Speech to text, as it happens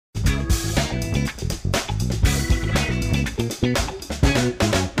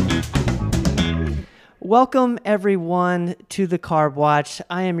Welcome, everyone, to the Carb Watch.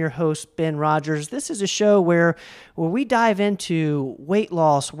 I am your host, Ben Rogers. This is a show where we dive into weight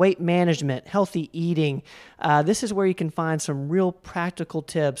loss, weight management, healthy eating. This is where you can find some real practical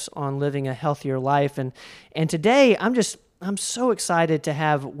tips on living a healthier life. And today, I'm so excited to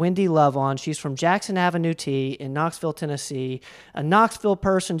have Wendy Love on. She's from Jackson Avenue Tea in Knoxville, Tennessee, a Knoxville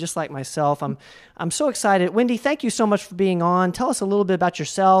person just like myself. I'm so excited. Wendy, thank you so much for being on. Tell us a little bit about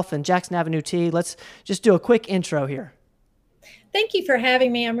yourself and Jackson Avenue Tea. Let's just do a quick intro here. Thank you for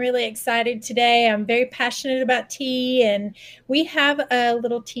having me. I'm really excited today. I'm very passionate about tea, and we have a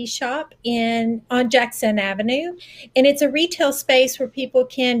little tea shop on Jackson Avenue, and it's a retail space where people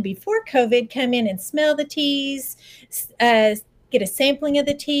can, before COVID, come in and smell the teas, get a sampling of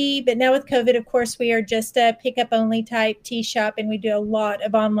the tea. But now with COVID, of course, we are just a pickup only type tea shop, and we do a lot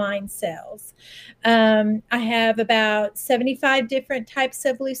of online sales. I have about 75 different types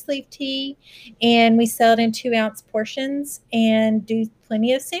of loose leaf tea, and we sell it in 2-ounce portions and do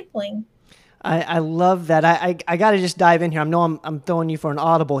plenty of sampling. I love that. I got to just dive in here. I know I'm throwing you for an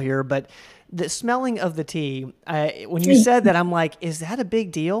audible here, but the smelling of the tea, when you said that, I'm like, is that a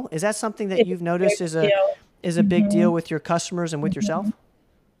big deal? Is that something that you've noticed is a big deal with your customers and with yourself?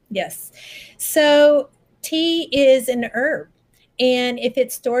 Yes. So tea is an herb. And if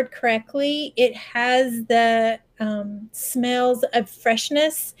it's stored correctly, it has the smells of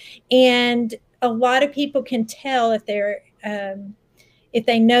freshness. And a lot of people can tell if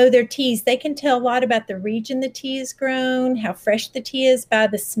they know their teas, they can tell a lot about the region the tea is grown, how fresh the tea is by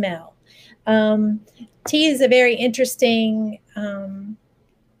the smell. Tea is a very interesting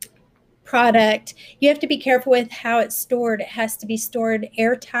product. You have to be careful with how it's stored. It has to be stored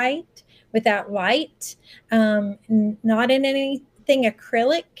airtight without light, not in anything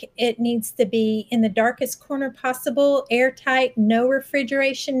acrylic. It needs to be in the darkest corner possible, airtight, no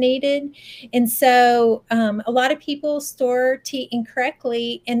refrigeration needed. And so a lot of people store tea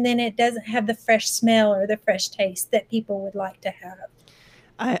incorrectly, and then it doesn't have the fresh smell or the fresh taste that people would like to have.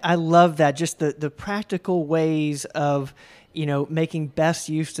 I love that. Just the practical ways of, making best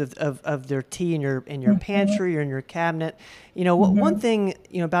use of their tea in your pantry or in your cabinet. One thing,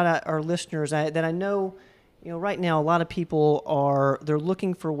 about our listeners that I know, right now, a lot of people they're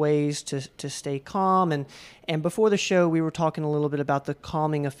looking for ways to stay calm. And before the show, we were talking a little bit about the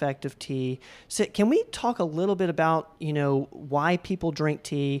calming effect of tea. So can we talk a little bit about, why people drink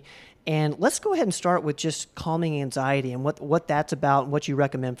tea? And let's go ahead and start with just calming anxiety and what that's about and what you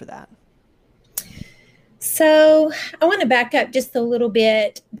recommend for that. So I want to back up just a little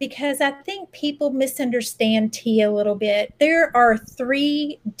bit because I think people misunderstand tea a little bit. There are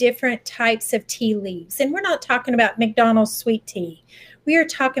 3 different types of tea leaves, and we're not talking about McDonald's sweet tea. We are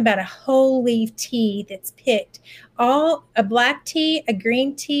talking about a whole leaf tea that's picked. A black tea, a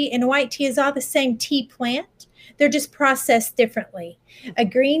green tea, and a white tea is all the same tea plant. They're just processed differently.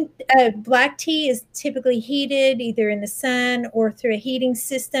 Black tea is typically heated either in the sun or through a heating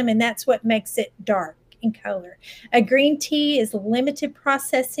system, and that's what makes it dark in color. A green tea is limited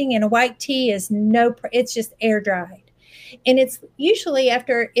processing, and a white tea is it's just air dried. And it's usually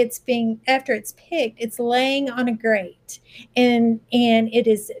after it's picked, it's laying on a grate and it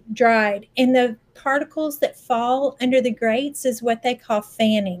is dried. And the particles that fall under the grates is what they call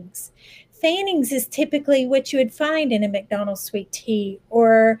fannings. Fannings is typically what you would find in a McDonald's sweet tea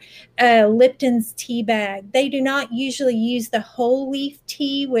or a Lipton's tea bag. They do not usually use the whole leaf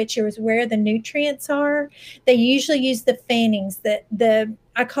tea, which is where the nutrients are. They usually use the fannings.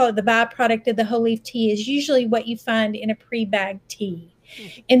 I call it the byproduct of the whole leaf tea is usually what you find in a pre-bagged tea.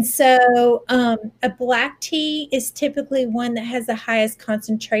 And so a black tea is typically one that has the highest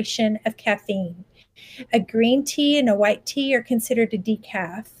concentration of caffeine. A green tea and a white tea are considered a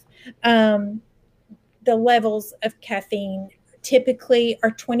decaf. The levels of caffeine typically are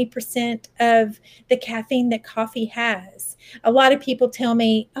 20% of the caffeine that coffee has. A lot of people tell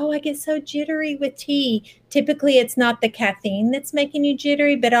me, oh, I get so jittery with tea. Typically, it's not the caffeine that's making you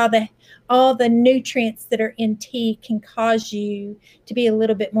jittery, but all the nutrients that are in tea can cause you to be a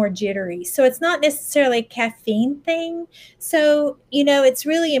little bit more jittery. So it's not necessarily a caffeine thing. So, it's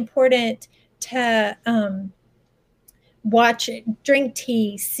really important to drink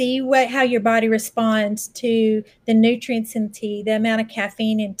tea, see how your body responds to the nutrients in tea, the amount of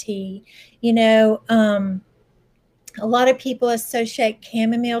caffeine in tea. A lot of people associate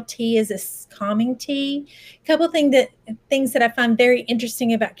chamomile tea as a calming tea. A couple of things that I find very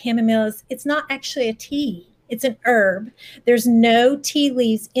interesting about chamomile is it's not actually a tea. It's an herb. There's no tea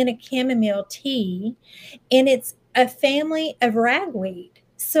leaves in a chamomile tea, and it's a family of ragweed.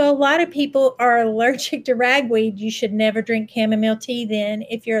 So a lot of people are allergic to ragweed. You should never drink chamomile tea then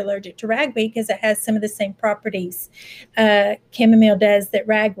if you're allergic to ragweed, because it has some of the same properties chamomile does that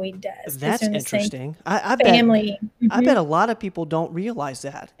ragweed does, because That's they're in the same interesting. I bet family. I bet a lot of people don't realize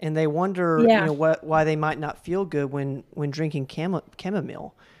that, and they wonder, Yeah. why they might not feel good when drinking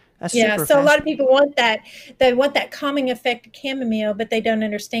chamomile. That's Yeah, super so a lot of fascinating. people want that. They want that calming effect of chamomile, but they don't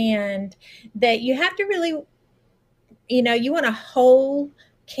understand that you have to really, you want a whole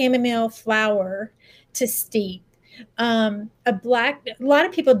chamomile flower to steep. A lot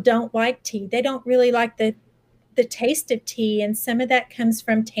of people don't like tea. They don't really like the taste of tea, and some of that comes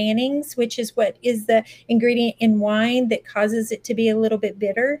from tannins, which is what is the ingredient in wine that causes it to be a little bit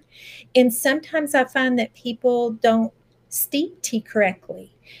bitter. And sometimes I find that people don't steep tea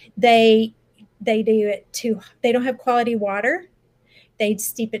correctly. They they do it too. They don't have quality water. They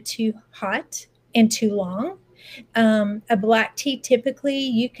steep it too hot and too long. A black tea, typically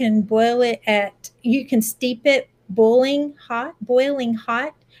you can steep it boiling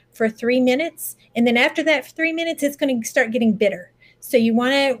hot for 3 minutes. And then after that 3 minutes, it's going to start getting bitter. So you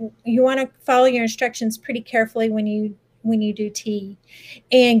want to follow your instructions pretty carefully when you do tea.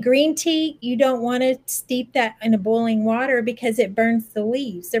 And green tea, you don't want to steep that in a boiling water because it burns the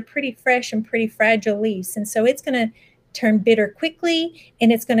leaves. They're pretty fresh and pretty fragile leaves. And so it's going to turn bitter quickly,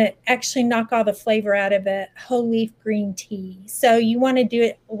 and it's going to actually knock all the flavor out of a whole leaf green tea. So you want to do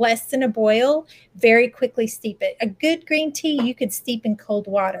it less than a boil, very quickly steep it. A good green tea you could steep in cold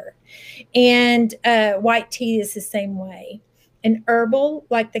water. And white tea is the same way. An herbal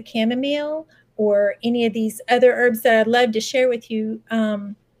like the chamomile or any of these other herbs that I'd love to share with you,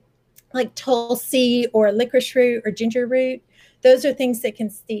 like tulsi or licorice root or ginger root, those are things that can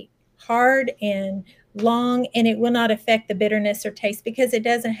steep hard and long, and it will not affect the bitterness or taste because it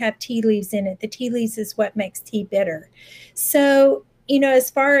doesn't have tea leaves in it. The tea leaves is what makes tea bitter. So,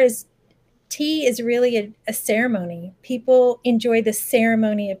 as far as tea is really a ceremony. People enjoy the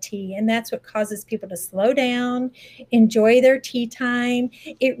ceremony of tea, and that's what causes people to slow down, enjoy their tea time.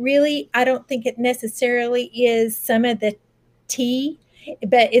 I don't think it necessarily is some of the tea,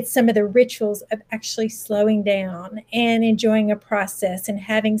 but it's some of the rituals of actually slowing down and enjoying a process and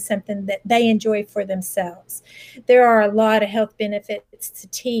having something that they enjoy for themselves. There are a lot of health benefits to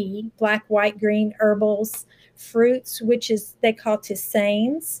tea: black, white, green, herbals, fruits, which is they call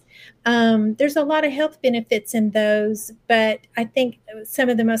tisanes. There's a lot of health benefits in those, but I think some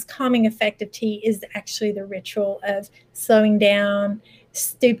of the most calming effect of tea is actually the ritual of slowing down,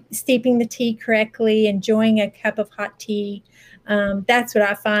 steeping the tea correctly, enjoying a cup of hot tea. That's what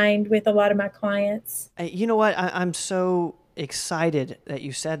I find with a lot of my clients. You know what? I'm so excited that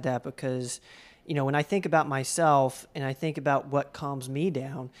you said that because, when I think about myself and I think about what calms me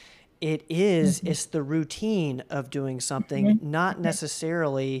down, it's the routine of doing something, not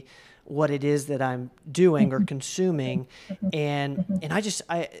necessarily what it is that I'm doing or consuming. And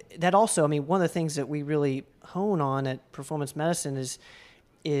that also, I mean, one of the things that we really hone on at Performance Medicine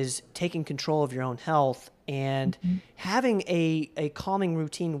is taking control of your own health, and having a calming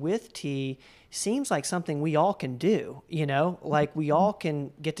routine with tea seems like something we all can do, like we all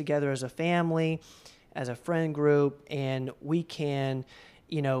can get together as a family, as a friend group, and we can,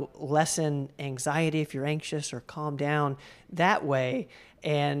 lessen anxiety if you're anxious, or calm down that way.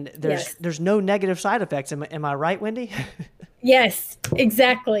 And Yes. there's no negative side effects. Am I right, Wendy? Yes,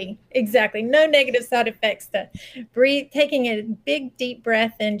 exactly. Exactly. No negative side effects to breathe, taking a big deep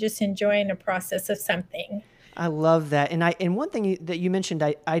breath and just enjoying the process of something. I love that. And one thing that you mentioned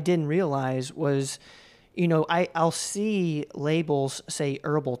I didn't realize was, I'll see labels say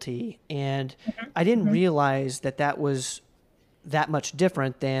herbal tea, and I didn't realize that was that much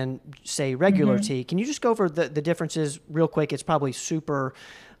different than, say, regular tea. Can you just go over the differences real quick? It's probably super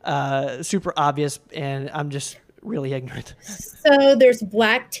obvious, and I'm just really ignorant. So there's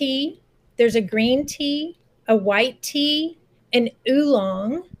black tea, there's a green tea, a white tea, an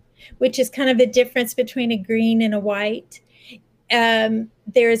oolong, which is kind of a difference between a green and a white.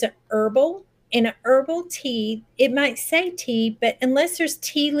 There is an herbal. In an herbal tea, it might say tea, but unless there's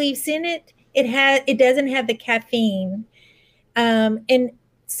tea leaves in it, it doesn't have the caffeine. And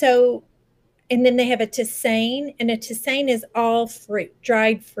so, and then they have a tisane, and a tisane is all fruit,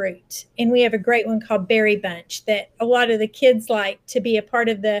 dried fruit. And we have a great one called Berry Bunch that a lot of the kids like to be a part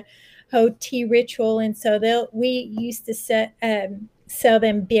of the whole tea ritual. And so we used to sell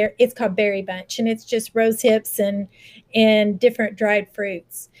them beer. It's called Berry Bunch, and it's just rose hips and different dried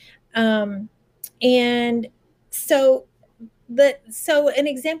fruits. And so an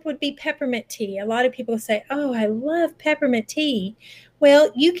example would be peppermint tea. A lot of people say, "Oh, I love peppermint tea."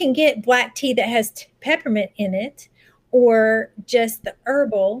 Well, you can get black tea that has peppermint in it, or just the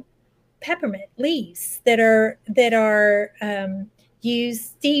herbal peppermint leaves that are used,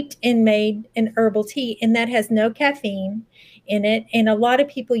 steeped, and made an herbal tea, and that has no caffeine in it. And a lot of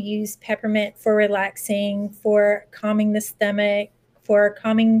people use peppermint for relaxing, for calming the stomach, for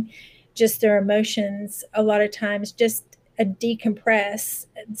calming just their emotions. A lot of times, just a decompress.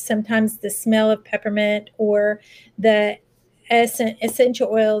 Sometimes the smell of peppermint or the essential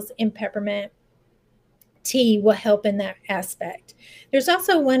oils in peppermint tea will help in that aspect. There's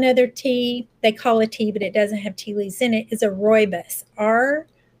also one other tea they call a tea, but it doesn't have tea leaves in it, is a rooibos,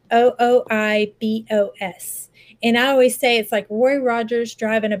 Rooibos. And I always say it's like Roy Rogers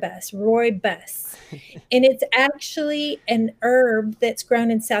driving a bus, rooibos. And it's actually an herb that's grown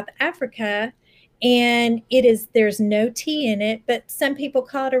in South Africa, and there's no tea in it, but some people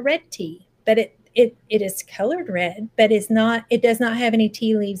call it a red tea, but it is colored red, but it does not have any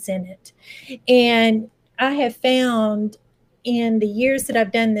tea leaves in it. And I have found in the years that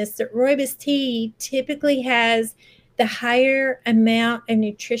I've done this that rooibos tea typically has the higher amount of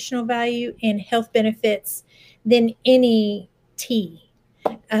nutritional value and health benefits than any tea,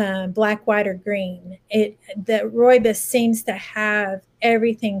 black, white, or green. The rooibos seems to have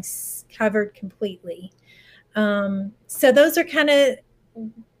everything covered completely. So those are kind of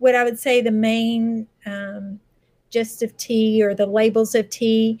what I would say the main gist of tea, or the labels of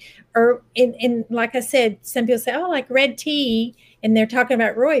tea. Or in like I said, some people say, oh, like red tea, and they're talking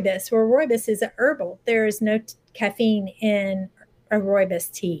about rooibos. Well, rooibos is a herbal. There is no caffeine in a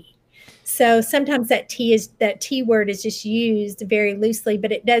rooibos tea. So sometimes that tea word is just used very loosely,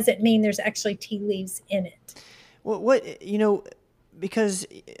 but it doesn't mean there's actually tea leaves in it. Well, because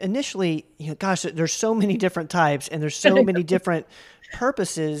initially, gosh, there's so many different types and there's so many different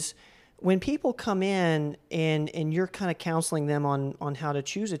purposes. When people come in and you're kind of counseling them on how to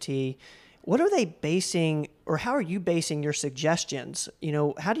choose a tea, what are they basing, or how are you basing your suggestions?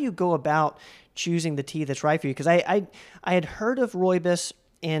 How do you go about choosing the tea that's right for you? Because I had heard of rooibos,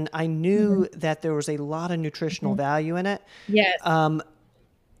 and I knew that there was a lot of nutritional value in it. Yes.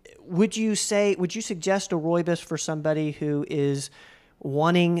 Would you suggest a rooibos for somebody who is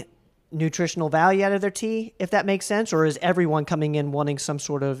wanting nutritional value out of their tea, if that makes sense? Or is everyone coming in wanting some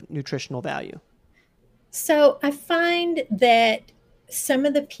sort of nutritional value? So I find that some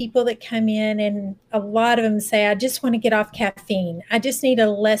of the people that come in, and a lot of them say, I just want to get off caffeine. I just need a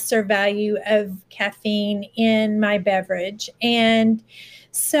lesser value of caffeine in my beverage. And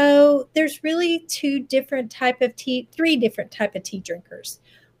so there's really three different type of tea drinkers.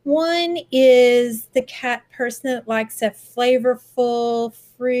 One is the person that likes a flavorful,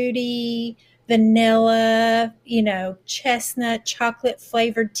 fruity, vanilla, chestnut, chocolate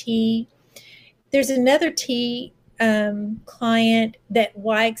flavored tea. There's another tea client that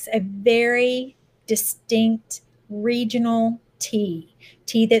likes a very distinct regional tea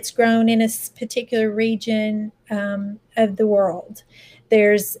that's grown in a particular region of the world.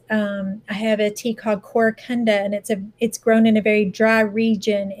 There's I have a tea called Coracunda, and it's grown in a very dry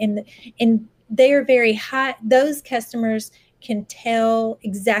region, and they are very high. Those customers can tell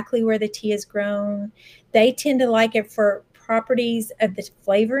exactly where the tea is grown. They tend to like it for properties of the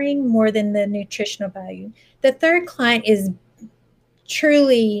flavoring more than the nutritional value. The third client is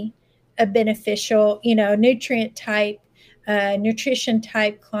truly a beneficial, nutrient type, nutrition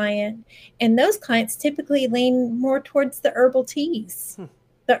type client. And those clients typically lean more towards the herbal teas,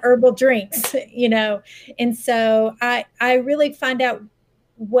 the herbal drinks, And so I really find out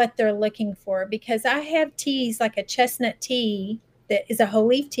what they're looking for, because I have teas like a chestnut tea that is a whole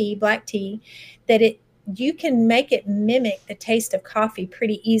leaf tea, black tea, that you can make it mimic the taste of coffee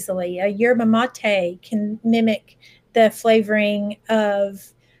pretty easily. A yerba mate can mimic the flavoring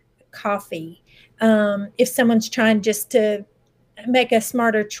of coffee. If someone's trying just to make a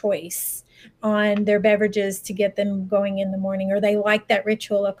smarter choice on their beverages to get them going in the morning, or they like that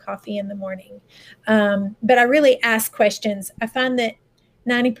ritual of coffee in the morning. But I really ask questions. I find that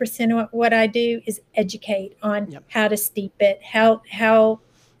 90% of what I do is educate on how to steep it, how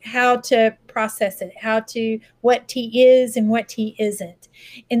to process it, what tea is and what tea isn't.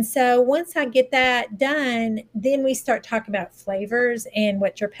 And so once I get that done, then we start talking about flavors and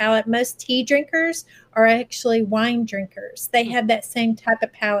what your palate. Most tea drinkers are actually wine drinkers. They have that same type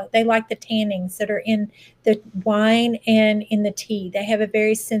of palate. They like the tannins that are in the wine and in the tea. They have a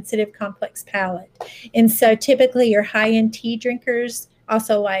very sensitive, complex palate. And so typically your high-end tea drinkers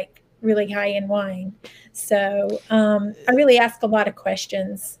also like really high-end wine. So I really ask a lot of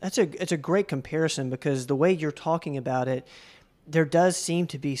questions. It's a great comparison, because the way you're talking about it, there does seem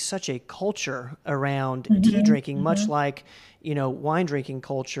to be such a culture around tea Mm-hmm, drinking, much like, wine drinking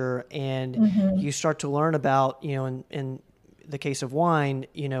culture. And mm-hmm. you start to learn about, in the case of wine,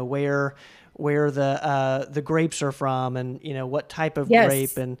 where the grapes are from, and what type of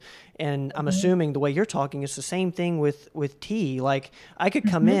grape. Yes. And I'm Mm-hmm, assuming the way you're talking, it's the same thing with tea. Like, I could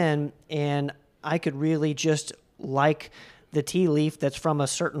come mm-hmm. in and I could really just like the tea leaf that's from a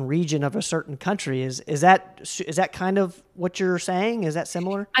certain region of a certain country. Is that kind of what you're saying? Is that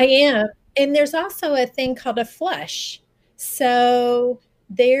similar? I am. And there's also a thing called a flush. So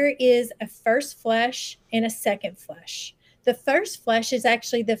there is a first flush and a second flush. The first flush is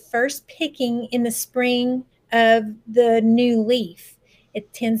actually the first picking in the spring of the new leaf.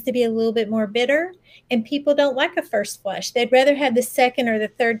 It tends to be a little bit more bitter, and people don't like a first flush. They'd rather have the second or the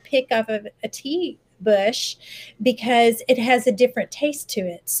third pick off of a tea bush because it has a different taste to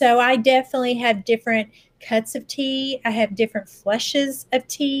it. So I definitely have different cuts of tea. I have different flushes of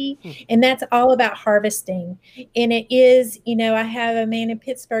tea, and that's all about harvesting. And it is, I have a man in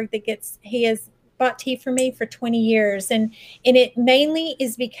Pittsburgh he has bought tea for me for 20 years. And it mainly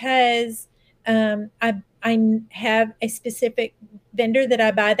is because I have a specific vendor that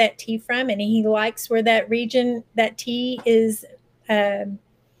I buy that tea from, and he likes where that region, that tea is,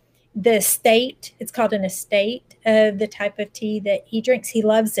 the estate, it's called an estate of the type of tea that he drinks. He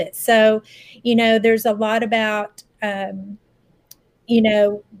loves it. So, there's a lot about,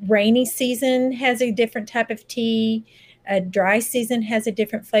 rainy season has a different type of tea. A dry season has a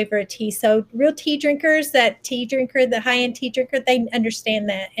different flavor of tea. So real tea drinkers, the high-end tea drinker, they understand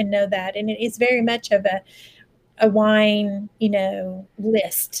that and know that. And it is very much of a wine,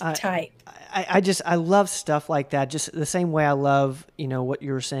 list I, type. I love stuff like that. Just the same way I love, what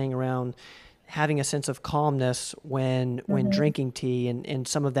you were saying around having a sense of calmness when Mm-hmm, drinking tea, and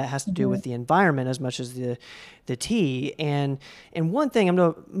some of that has to do mm-hmm, with the environment as much as the tea. And one thing I'm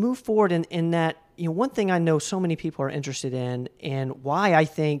going to move forward in that, one thing I know so many people are interested in, and why I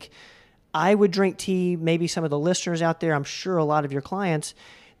think I would drink tea, maybe some of the listeners out there, I'm sure a lot of your clients,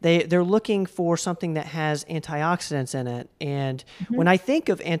 they're looking for something that has antioxidants in it. And mm-hmm. when I think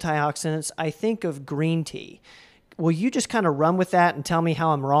of antioxidants, I think of green tea. Will you just kind of run with that and tell me how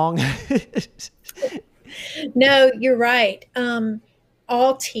I'm wrong? No, you're right.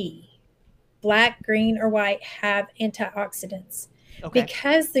 All tea, black, green, or white, have antioxidants. Okay.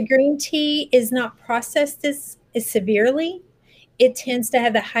 Because the green tea is not processed as severely, it tends to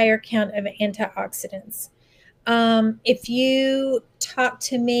have a higher count of antioxidants. If you talk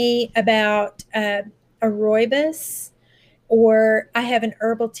to me about a rooibos, or I have an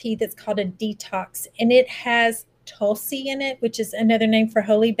herbal tea that's called a detox, and it has tulsi in it, which is another name for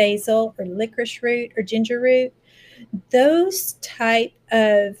holy basil or licorice root or ginger root. Those type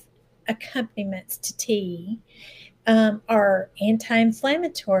of accompaniments to tea are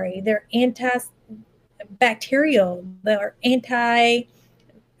anti-inflammatory. They're antibacterial. They're anti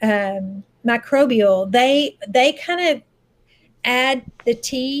microbial. They kind of add the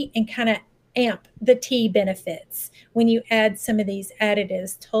tea and kind of amp the tea benefits when you add some of these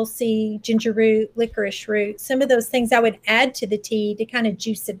additives: tulsi, ginger root, licorice root. Some of those things I would add to the tea to kind of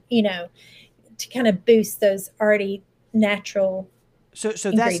juice it, to kind of boost those already natural So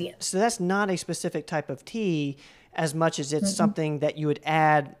ingredients. that's not a specific type of tea as much as it's Mm-hmm. something that you would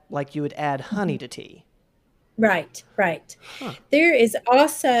add, like you would add honey to tea. Right, right. Huh. There is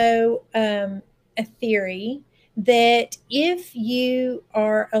also a theory that if you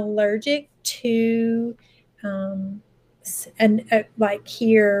are allergic to, um, like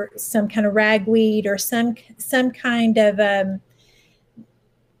here, some kind of ragweed or some kind of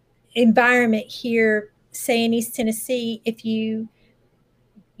environment here, say in East Tennessee, if you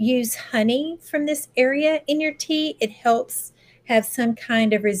use honey from this area in your tea, it helps have some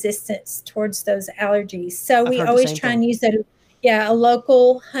kind of resistance towards those allergies. So I've we heard the always same try thing. and use a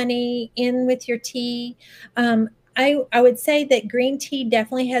local honey in with your tea. I would say that green tea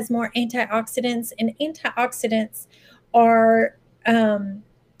definitely has more antioxidants, and antioxidants are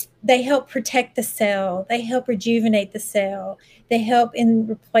they help protect the cell. They help rejuvenate the cell. They help in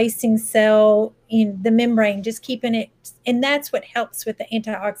replacing cell in the membrane, just keeping it. And that's what helps with the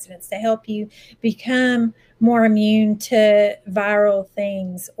antioxidants, to help you become more immune to viral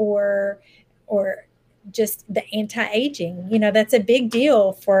things, or just the anti-aging. That's a big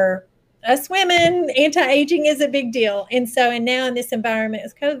deal for us women. Anti-aging is a big deal. And now in this environment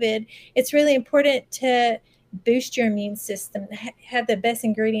with COVID, it's really important to boost your immune system, have the best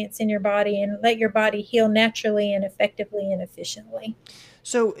ingredients in your body, and let your body heal naturally and effectively and efficiently.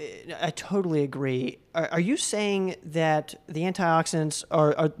 So I totally agree. Are you saying that the antioxidants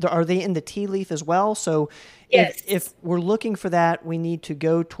are they in the tea leaf as well? So if Yes. we're looking for that, we need to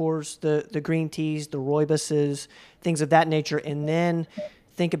go towards the green teas, the rooibuses, things of that nature, and then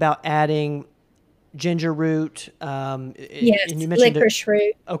think about adding ginger root. And Yes. you mentioned it. Licorice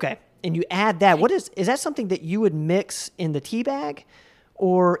root. Okay, and you add that. What is that something that you would mix in the tea bag,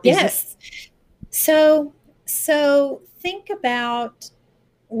 or is it Yes. So, so think about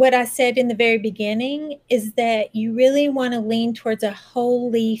what I said in the very beginning is that you really want to lean towards a whole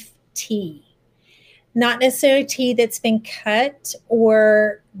leaf tea, not necessarily tea that's been cut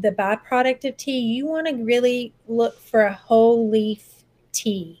or the byproduct of tea. You want to really look for a whole leaf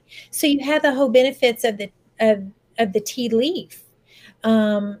tea, so you have the whole benefits of the tea leaf.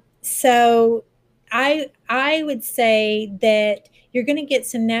 So I would say that you're going to get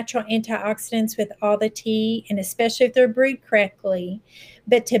some natural antioxidants with all the tea, and especially if they're brewed correctly.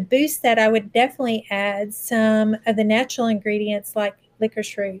 But to boost that, I would definitely add some of the natural ingredients like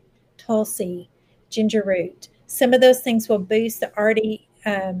licorice root, tulsi, ginger root. Some of those things will boost the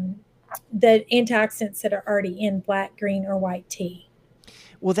antioxidants that are already in black, green, or white tea.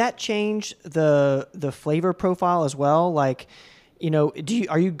 will that change the flavor profile as well? Like,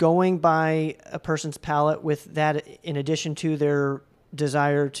 are you going by a person's palate with that in addition to their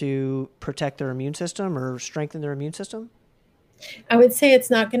desire to protect their immune system or strengthen their immune system? I would say it's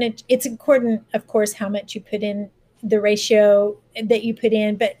not going to, it's important, of course, how much you put in, the ratio that you put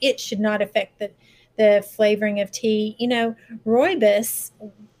in, but it should not affect the flavoring of tea. Rooibos,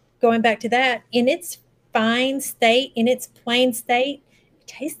 going back to that, in its fine state, in its plain state, it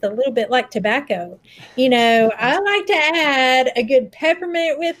tastes a little bit like tobacco. I like to add a good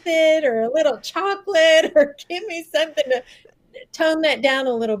peppermint with it or a little chocolate or give me something to tone that down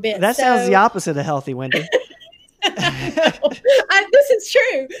a little bit. That sounds the So opposite of healthy, Wendy. this is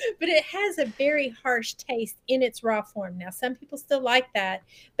true, but it has a very harsh taste in its raw form. Now, some people still like that,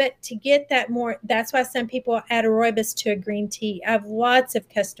 but to get that more, that's why some people add a rooibos to a green tea. I have lots of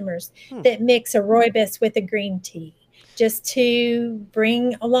customers that mix a rooibos with a green tea just to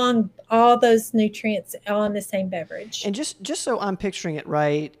bring along all those nutrients all in the same beverage. And just so I'm picturing it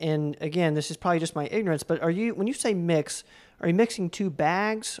right, and again, this is probably just my ignorance, but when you say mix, are you mixing two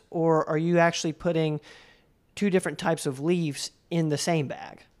bags or are you actually putting two different types of leaves in the same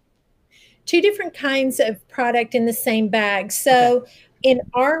bag? Two different kinds of product in the same bag. Okay. So in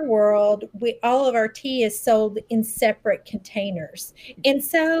our world, all of our tea is sold in separate containers. And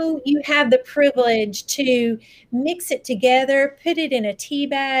so you have the privilege to mix it together, put it in a tea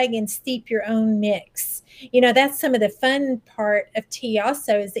bag, and steep your own mix. That's some of the fun part of tea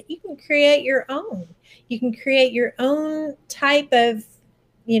also, is that you can create your own. You can create your own type of,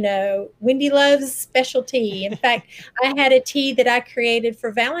 Wendy loves specialty. In fact, I had a tea that I created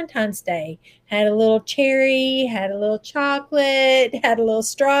for Valentine's Day. Had a little cherry, had a little chocolate, had a little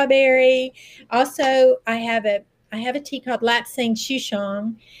strawberry. Also, I have a tea called Lapsang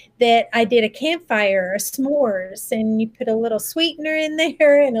Souchong that I did a campfire, or s'mores, and you put a little sweetener in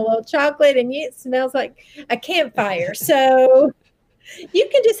there and a little chocolate, and it smells like a campfire. So you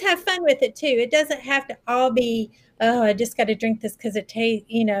can just have fun with it too. It doesn't have to all be, oh, I just got to drink this because it tastes,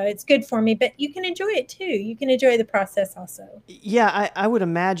 it's good for me. But you can enjoy it too. You can enjoy the process also. Yeah, I would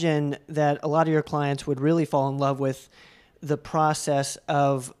imagine that a lot of your clients would really fall in love with the process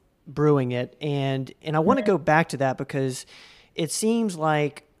of brewing it. And I want to go back to that because it seems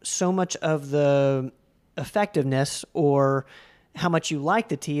like so much of the effectiveness or how much you like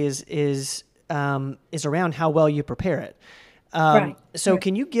the tea is around how well you prepare it. Right. So Right.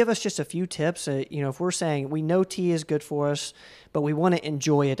 can you give us just a few tips? If we're saying we know tea is good for us, but we want to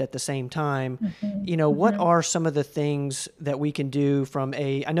enjoy it at the same time, what are some of the things that we can do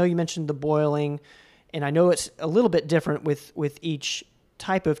I know you mentioned the boiling, and I know it's a little bit different with each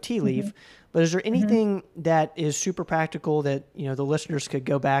type of tea leaf, but is there anything that is super practical that, the listeners could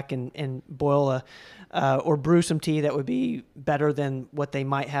go back and boil or brew some tea that would be better than what they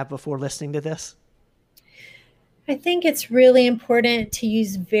might have before listening to this? I think it's really important to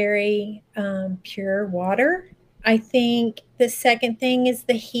use very pure water. I think the second thing is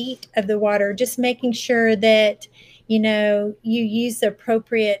the heat of the water, just making sure that, you use the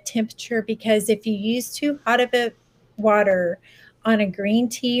appropriate temperature, because if you use too hot of a water on a green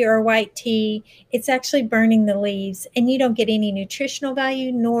tea or white tea, it's actually burning the leaves and you don't get any nutritional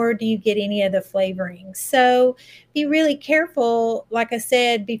value, nor do you get any of the flavoring. So be really careful. Like I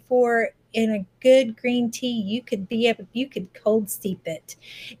said before, in a good green tea, you could cold steep it.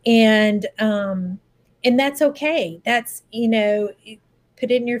 And that's okay. That's, put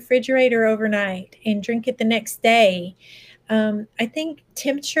it in your refrigerator overnight and drink it the next day. I think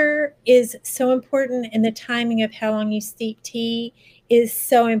temperature is so important, and the timing of how long you steep tea is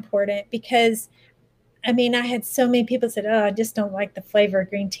so important because I mean, I had so many people said, "Oh, I just don't like the flavor of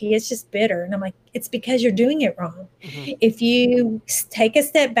green tea. It's just bitter." And I'm like, "It's because you're doing it wrong. If you take a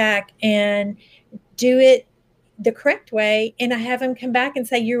step back and do it the correct way," and I have them come back and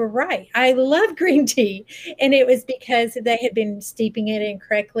say, "You were right. I love green tea." And it was because they had been steeping it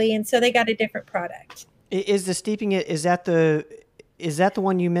incorrectly, and so they got a different product. Is the steeping it, is that the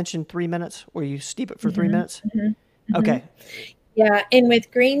one you mentioned, 3 minutes, where you steep it for 3 minutes? Okay. Yeah, and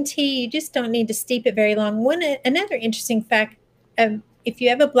with green tea, you just don't need to steep it very long. Another interesting fact, if you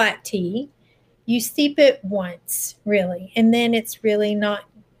have a black tea, you steep it once, really, and then it's really not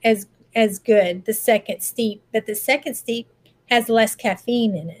as good the second steep, but the second steep has less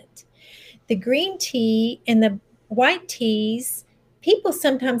caffeine in it. The green tea and the white teas, people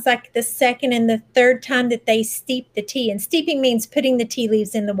sometimes like the second and the third time that they steep the tea, and steeping means putting the tea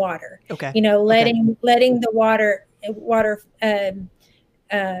leaves in the water. Okay. Letting the water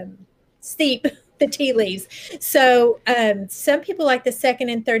steep the tea leaves. So some people like the second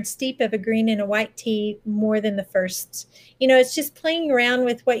and third steep of a green and a white tea more than the first. It's just playing around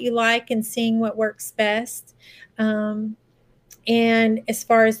with what you like and seeing what works best. And as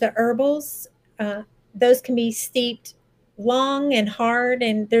far as the herbals, those can be steeped long and hard,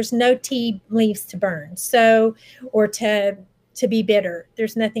 and there's no tea leaves to burn. Or to be bitter.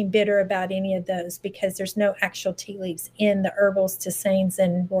 There's nothing bitter about any of those because there's no actual tea leaves in the herbals, tisanes,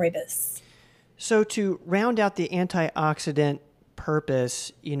 and rooibos. So to round out the antioxidant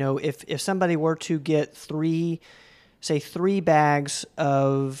purpose, if somebody were to get three bags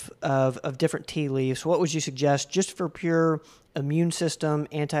of different tea leaves, what would you suggest just for pure immune system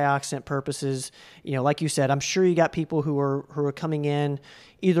antioxidant purposes? Like you said, I'm sure you got people who are coming in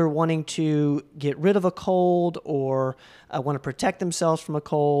either wanting to get rid of a cold or want to protect themselves from a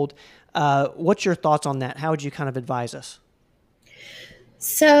cold. What's your thoughts on that? How would you kind of advise us?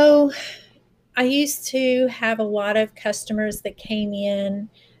 So I used to have a lot of customers that came in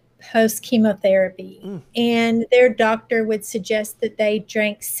post chemotherapy, and their doctor would suggest that they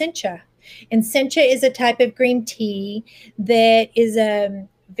drank sencha. And sencha is a type of green tea that is a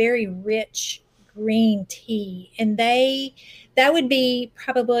very rich green tea. And that would be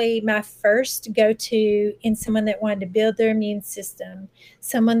probably my first go-to in someone that wanted to build their immune system,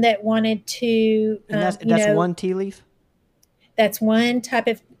 someone that wanted to... And that's one tea leaf? That's one type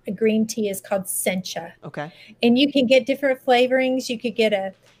of green tea is called sencha. Okay. And you can get different flavorings. You could get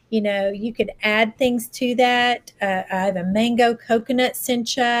you could add things to that. I have a mango coconut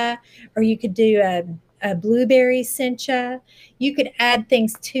sencha, or you could do a blueberry sencha. You could add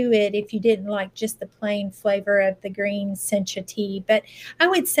things to it if you didn't like just the plain flavor of the green sencha tea. But I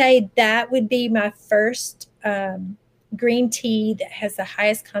would say that would be my first green tea that has the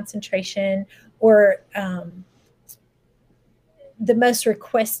highest concentration, or the most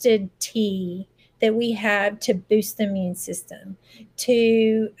requested tea that we have to boost the immune system,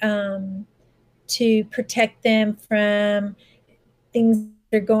 to protect them from things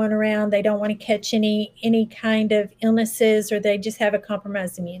that are going around. They don't want to catch any kind of illnesses, or they just have a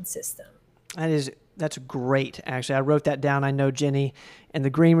compromised immune system. That's great. Actually, I wrote that down. I know Jenny and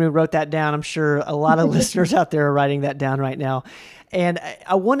the Green Room wrote that down. I'm sure a lot of listeners out there are writing that down right now. And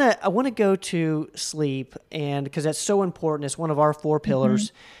I want to go to sleep, and because that's so important. It's one of our 4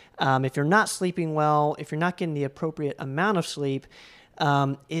 pillars. If you're not sleeping well, if you're not getting the appropriate amount of sleep,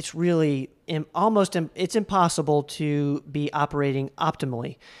 it's really it's impossible to be operating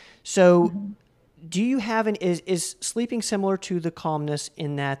optimally. So do you have is sleeping similar to the calmness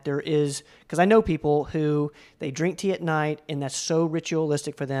in that there is, because I know people who they drink tea at night and that's so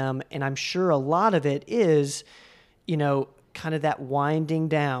ritualistic for them. And I'm sure a lot of it is, kind of that winding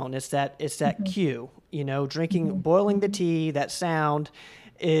down. It's that cue, boiling the tea, that sound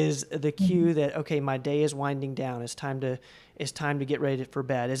is the cue that, okay, my day is winding down. It's time to get ready for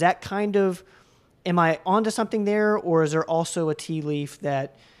bed. Is that kind of, am I onto something there? Or is there also a tea leaf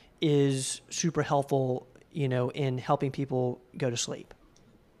that is super helpful, in helping people go to sleep?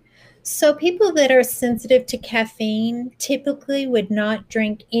 So people that are sensitive to caffeine typically would not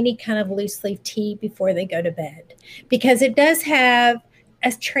drink any kind of loose leaf tea before they go to bed, because it does have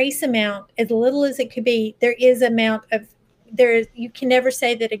a trace amount, as little as it could be. There is amount of you can never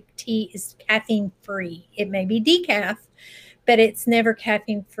say that a tea is caffeine free. It may be decaf, but it's never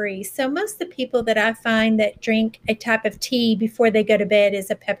caffeine free. So most of the people that I find that drink a type of tea before they go to bed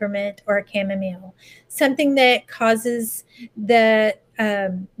is a peppermint or a chamomile, something that causes the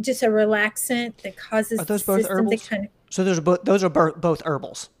just a relaxant that causes. Are those both herbals? So those are both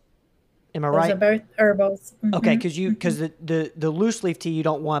herbals. Am I Those right? are both herbals. Okay, because the loose leaf tea you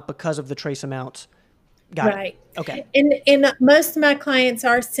don't want because of the trace amounts. Got it. Right. Okay. And most of my clients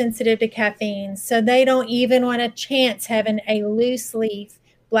are sensitive to caffeine, so they don't even want a chance having a loose leaf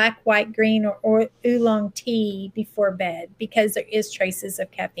black, white, green, or oolong tea before bed because there is traces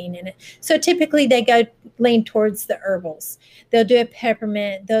of caffeine in it. So typically they go lean towards the herbals. They'll do a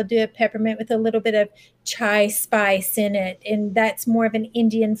peppermint. They'll do a peppermint with a little bit of chai spice in it, and that's more of an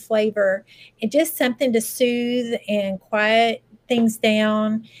Indian flavor and just something to soothe and quiet things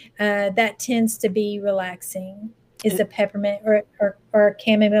down. That tends to be relaxing is a peppermint or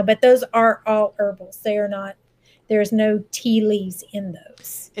chamomile, but those are all herbals. They are not, there's no tea leaves in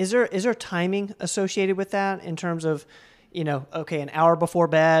those. Is there timing associated with that in terms of, okay, an hour before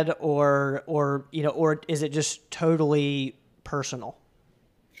bed or is it just totally personal?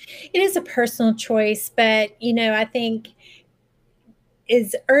 It is a personal choice, but I think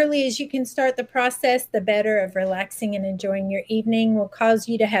as early as you can start the process, the better of relaxing and enjoying your evening will cause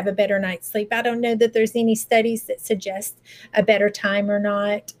you to have a better night's sleep. I don't know that there's any studies that suggest a better time or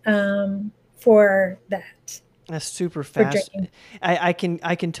not for that. That's super fast. I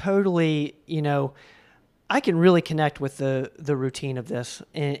can totally, I can really connect with the routine of this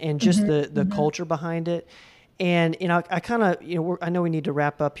and just the culture behind it. And, I kind of, I know we need to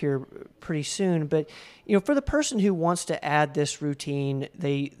wrap up here pretty soon, but, for the person who wants to add this routine,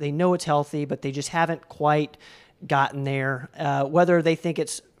 they know it's healthy, but they just haven't quite gotten there. Whether they think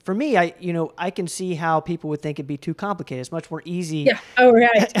it's, for me, I can see how people would think it'd be too complicated. It's much more easy, yeah. Oh,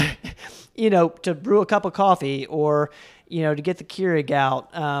 right. To brew a cup of coffee or, to get the Keurig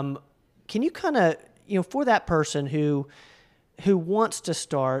out. Can you kind of, for that person who wants to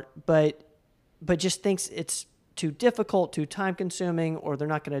start, but just thinks it's too difficult, too time consuming, or they're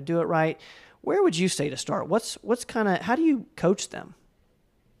not going to do it right, where would you say to start? What's kind of, how do you coach them?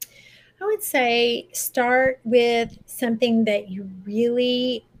 I would say start with something that you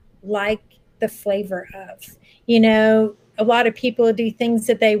really like the flavor of. A lot of people do things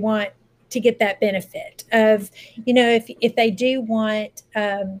that they want to get that benefit of, if they do want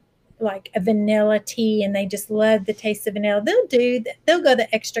like a vanilla tea and they just love the taste of vanilla, they'll go the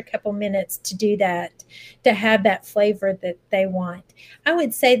extra couple minutes to do that, to have that flavor that they want. I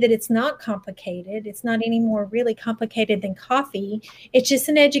would say that it's not complicated. It's not any more really complicated than coffee. It's just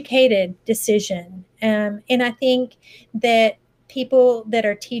an educated decision. And I think that people that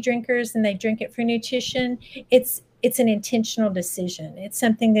are tea drinkers and they drink it for nutrition, it's an intentional decision. It's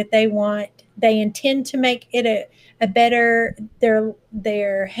something that they want. They intend to make it a better,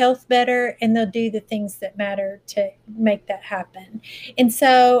 their health better, and they'll do the things that matter to make that happen. And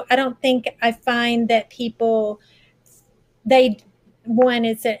so I find that people, one,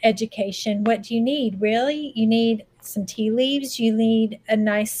 it's an education. What do you need? Really? You need some tea leaves. You need a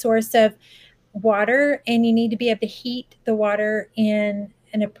nice source of water, and you need to be able to heat the water in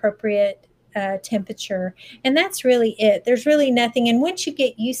an appropriate temperature. And that's really it. There's really nothing. And once you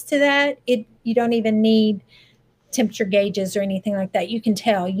get used to that, you don't even need temperature gauges or anything like that. You can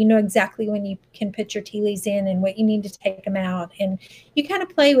tell, exactly when you can put your tea leaves in and what you need to take them out. And you kind of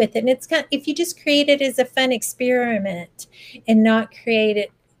play with it. And it's if you just create it as a fun experiment and not create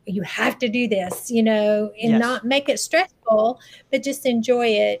it, you have to do this, and yes, not make it stressful, but just enjoy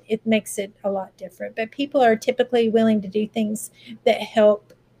it. It makes it a lot different. But people are typically willing to do things that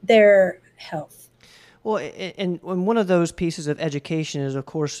help their health. Well, and one of those pieces of education is, of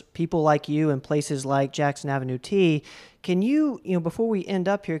course, people like you and places like Jackson Avenue Tea. Can you, before we end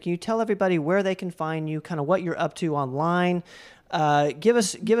up here, can you tell everybody where they can find you, kind of what you're up to online? Give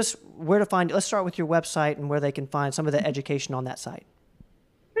us where to find. Let's start with your website and where they can find some of the education on that site.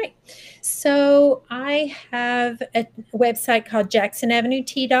 Right. So I have a website called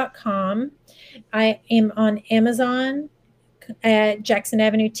jacksonavenuetea.com. I am on Amazon at Jackson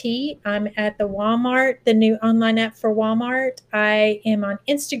Avenue Tea. I'm at the Walmart, the new online app for Walmart. I am on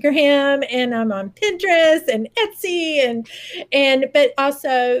Instagram and I'm on Pinterest and Etsy but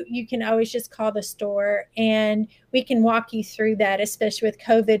also you can always just call the store and we can walk you through that. Especially with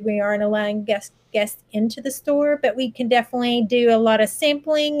COVID, we aren't allowing guests into the store, but we can definitely do a lot of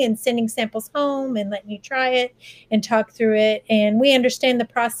sampling and sending samples home and letting you try it and talk through it. And we understand the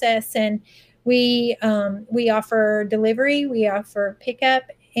process, and we offer delivery, we offer pickup,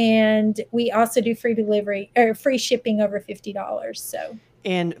 and we also do free delivery or free shipping over $50. So.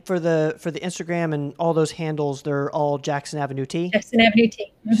 And for the Instagram and all those handles, they're all Jackson Avenue Tea? Jackson Avenue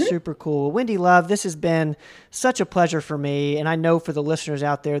Tea. Mm-hmm. Super cool. Wendy Love, this has been such a pleasure for me. And I know for the listeners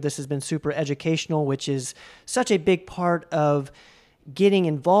out there, this has been super educational, which is such a big part of, getting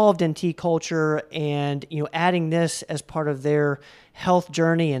involved in tea culture and, adding this as part of their health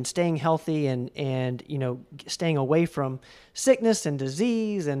journey and staying healthy and staying away from sickness and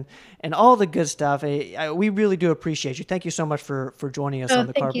disease and all the good stuff. We really do appreciate you. Thank you so much for joining us on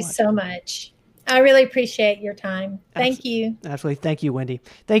the Carb Watch. Thank you so much. I really appreciate your time. Thank you. Absolutely. Thank you, Wendy.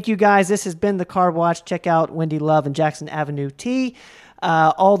 Thank you, guys. This has been the Carb Watch. Check out Wendy Love and Jackson Avenue Tea.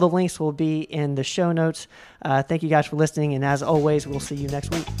 All the links will be in the show notes. Thank you guys for listening. And as always, we'll see you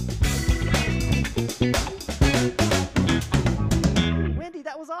next week. Wendy,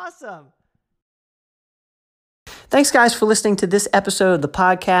 that was awesome. Thanks, guys, for listening to this episode of the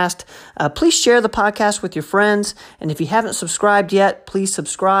podcast. Please share the podcast with your friends. And if you haven't subscribed yet, please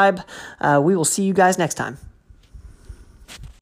subscribe. We will see you guys next time.